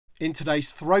In today's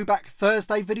Throwback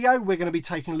Thursday video, we're going to be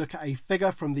taking a look at a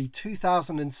figure from the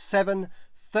 2007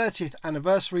 30th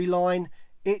anniversary line.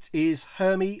 It is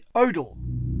Hermi Odle.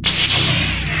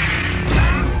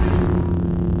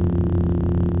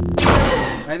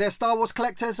 Hey there Star Wars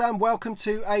collectors, and welcome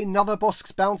to another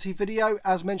Bosk's Bounty video.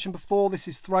 As mentioned before, this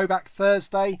is Throwback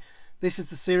Thursday. This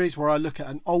is the series where I look at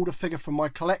an older figure from my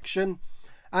collection.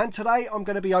 And today I'm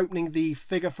going to be opening the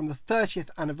figure from the 30th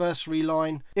anniversary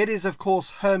line. It is of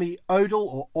course Hermi Odle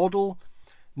or Odle.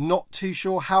 Not too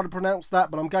sure how to pronounce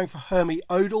that, but I'm going for Hermi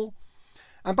Odle.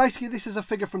 And basically this is a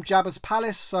figure from Jabba's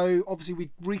Palace. So obviously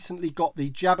we recently got the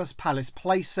Jabba's Palace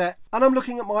playset. And I'm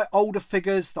looking at my older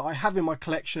figures that I have in my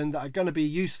collection that are going to be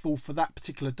useful for that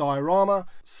particular diorama.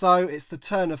 So it's the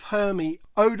turn of Hermi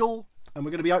Odle, and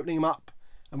we're going to be opening them up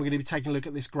and we're going to be taking a look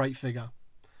at this great figure.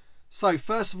 So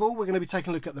first of all, we're going to be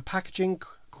taking a look at the packaging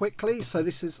quickly. So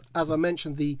this is, as I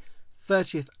mentioned, the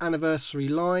 30th anniversary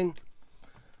line.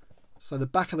 So the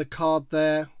back of the card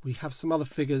there, we have some other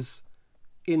figures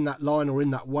in that line or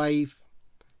in that wave.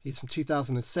 It's from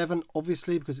 2007,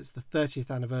 obviously, because it's the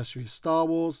 30th anniversary of Star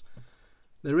Wars.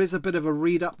 There is a bit of a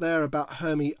read up there about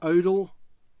Hermi Odle.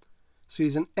 So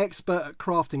he's an expert at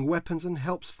crafting weapons and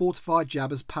helps fortify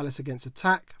Jabba's palace against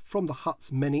attack from the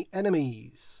Hutt's many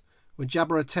enemies. When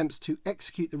Jabba attempts to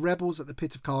execute the rebels at the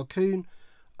Pit of Carkoon,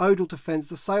 Odle defends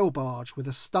the sail barge with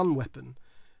a stun weapon.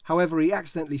 However, he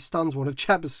accidentally stuns one of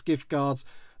Jabba's skiff guards,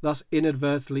 thus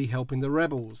inadvertently helping the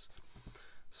rebels.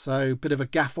 So, bit of a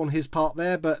gaff on his part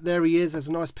there, but there he is. There's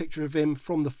a nice picture of him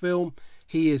from the film.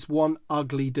 He is one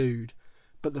ugly dude.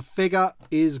 But the figure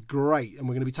is great, and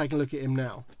we're going to be taking a look at him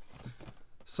now.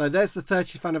 So there's the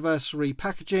 30th anniversary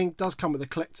packaging. Does come with a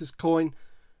collector's coin.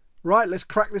 Right, let's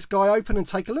crack this guy open and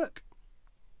take a look.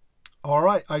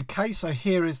 Alright, okay, so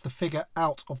here is the figure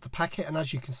out of the packet, and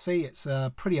as you can see, it's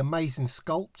a pretty amazing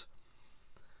sculpt.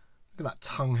 Look at that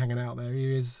tongue hanging out there.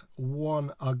 He is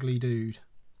one ugly dude.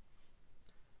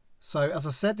 So, as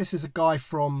I said, this is a guy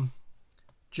from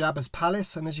Jabba's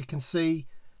Palace, and as you can see,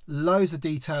 loads of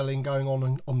detailing going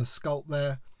on the sculpt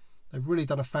there. They've really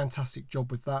done a fantastic job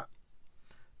with that.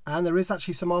 And there is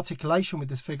actually some articulation with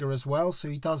this figure as well. So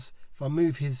he does, if I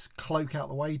move his cloak out of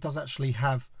the way, he does actually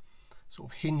have sort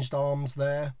of hinged arms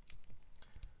there,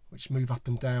 which move up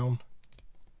and down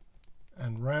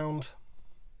and round.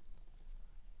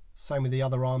 Same with the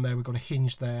other arm there, we've got a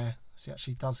hinge there. So he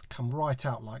actually does come right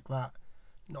out like that.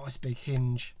 Nice big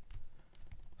hinge.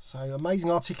 So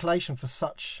amazing articulation for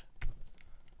such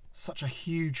a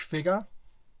huge figure.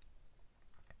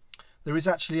 There is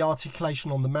actually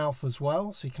articulation on the mouth as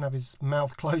well, so you can have his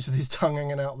mouth closed with his tongue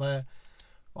hanging out there.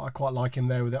 I quite like him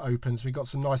there with it open. So we've got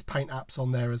some nice paint apps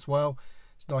on there as well.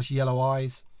 It's nice yellow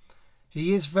eyes.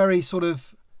 He is very sort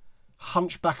of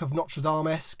Hunchback of Notre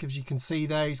Dame-esque, as you can see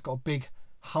there. He's got a big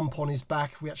hump on his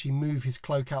back. If we actually move his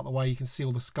cloak out the way, you can see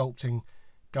all the sculpting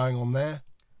going on there.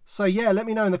 So yeah, let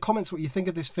me know in the comments what you think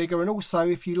of this figure, and also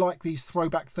if you like these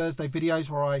Throwback Thursday videos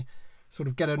where I sort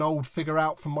of get an old figure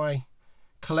out from my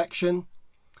collection.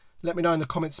 Let me know in the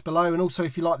comments below, and also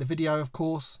if you like the video, of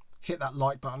course, hit that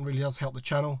like button. Really does help the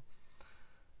channel.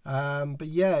 But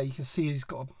yeah, you can see he's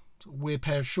got a sort of weird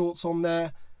pair of shorts on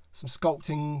there, some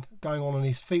sculpting going on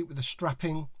his feet with the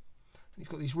strapping. He's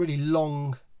got these really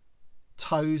long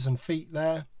toes and feet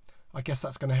there. I guess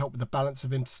that's going to help with the balance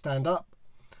of him to stand up.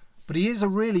 But he is a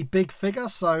really big figure,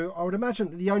 so I would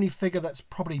imagine that the only figure that's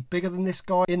probably bigger than this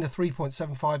guy in the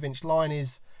 3.75 inch line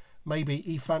is maybe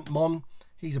Ephant Mon.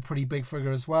 He's a pretty big figure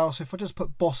as well. So if I just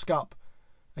put Bosk up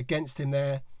against him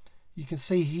there, you can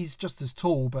see he's just as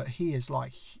tall, but he is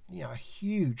like, you know, a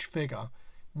huge figure,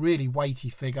 really weighty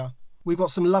figure. We've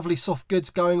got some lovely soft goods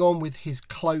going on with his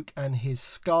cloak and his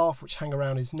scarf, which hang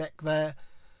around his neck there.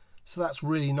 So that's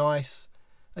really nice.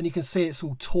 And you can see it's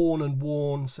all torn and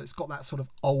worn, so it's got that sort of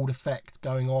old effect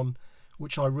going on,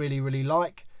 which I really, really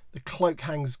like. The cloak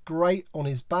hangs great on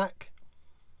his back.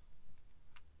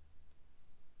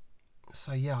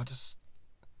 So yeah, just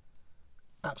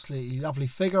absolutely lovely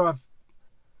figure. I've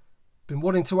been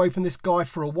wanting to open this guy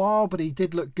for a while, but he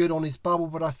did look good on his bubble.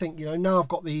 But I think, you know, now I've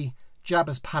got the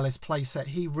Jabba's Palace playset,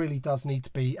 he really does need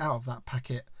to be out of that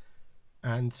packet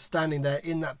and standing there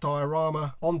in that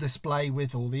diorama on display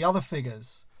with all the other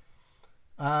figures.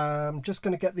 I'm just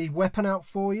going to get the weapon out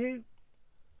for you.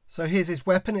 So here's his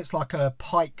weapon. It's like a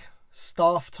pike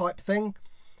staff type thing.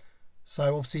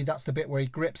 So obviously that's the bit where he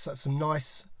grips. That's some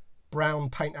nice brown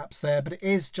paint apps there, but it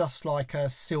is just like a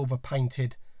silver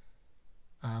painted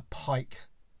pike.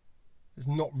 There's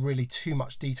not really too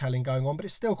much detailing going on, but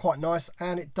it's still quite nice,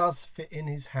 and it does fit in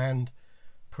his hand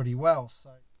pretty well. So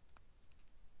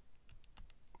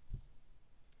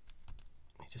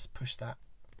just push that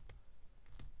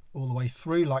all the way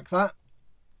through like that.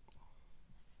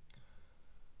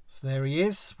 So there he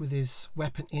is with his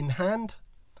weapon in hand.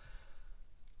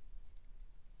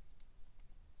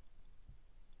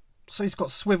 So he's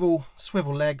got swivel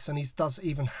legs, and he does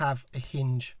even have a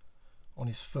hinge on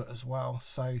his foot as well.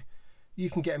 So you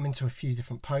can get him into a few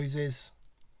different poses.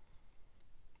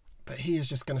 But he is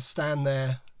just going to stand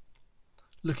there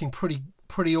looking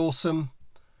pretty awesome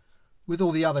with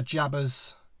all the other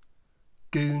Jabba's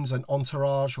goons and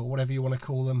entourage, or whatever you want to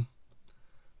call them,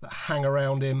 that hang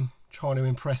around him, trying to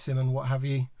impress him and what have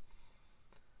you.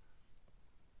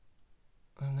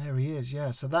 And there he is,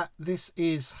 yeah. So this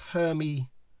is Hermi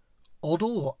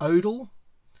Odle or Odle,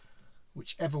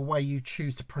 whichever way you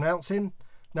choose to pronounce him.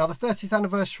 Now the 30th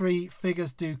anniversary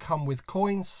figures do come with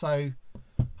coins, so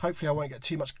hopefully I won't get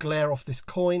too much glare off this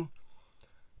coin.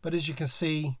 But as you can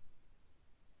see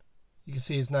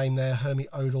his name there, Hermi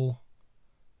Odle.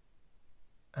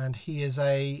 And he is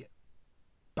a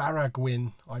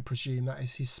Baragwin, I presume that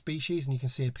is his species, and you can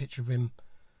see a picture of him,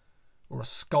 or a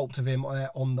sculpt of him there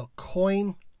on the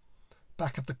coin.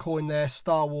 Back of the coin there,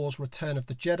 Star Wars Return of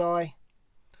the Jedi,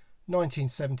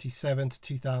 1977 to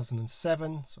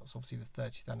 2007, so it's obviously the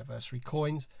 30th anniversary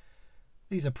coins.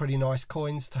 These are pretty nice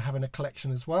coins to have in a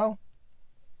collection as well.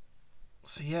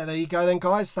 So yeah, there you go then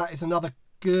guys, that is another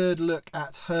good look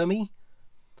at Hermi.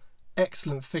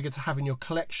 Excellent figure to have in your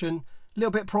collection. A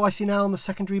little bit pricey now on the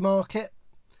secondary market,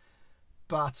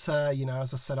 but you know,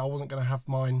 as I said, I wasn't going to have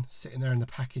mine sitting there in the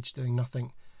package doing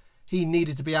nothing. He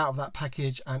needed to be out of that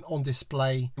package and on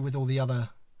display with all the other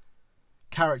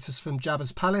characters from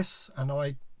Jabba's palace, and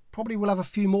I probably will have a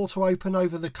few more to open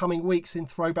over the coming weeks in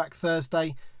Throwback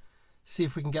Thursday. See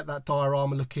if we can get that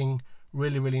diorama looking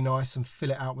really nice and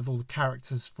fill it out with all the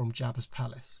characters from Jabba's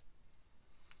palace.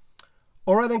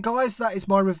 Alright then guys, that is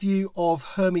my review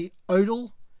of Hermi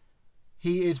Odle.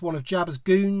 He is one of Jabba's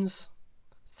goons.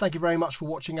 Thank you very much for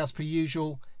watching as per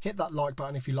usual. Hit that like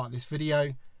button if you like this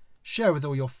video. Share with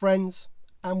all your friends,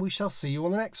 and we shall see you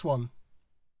on the next one.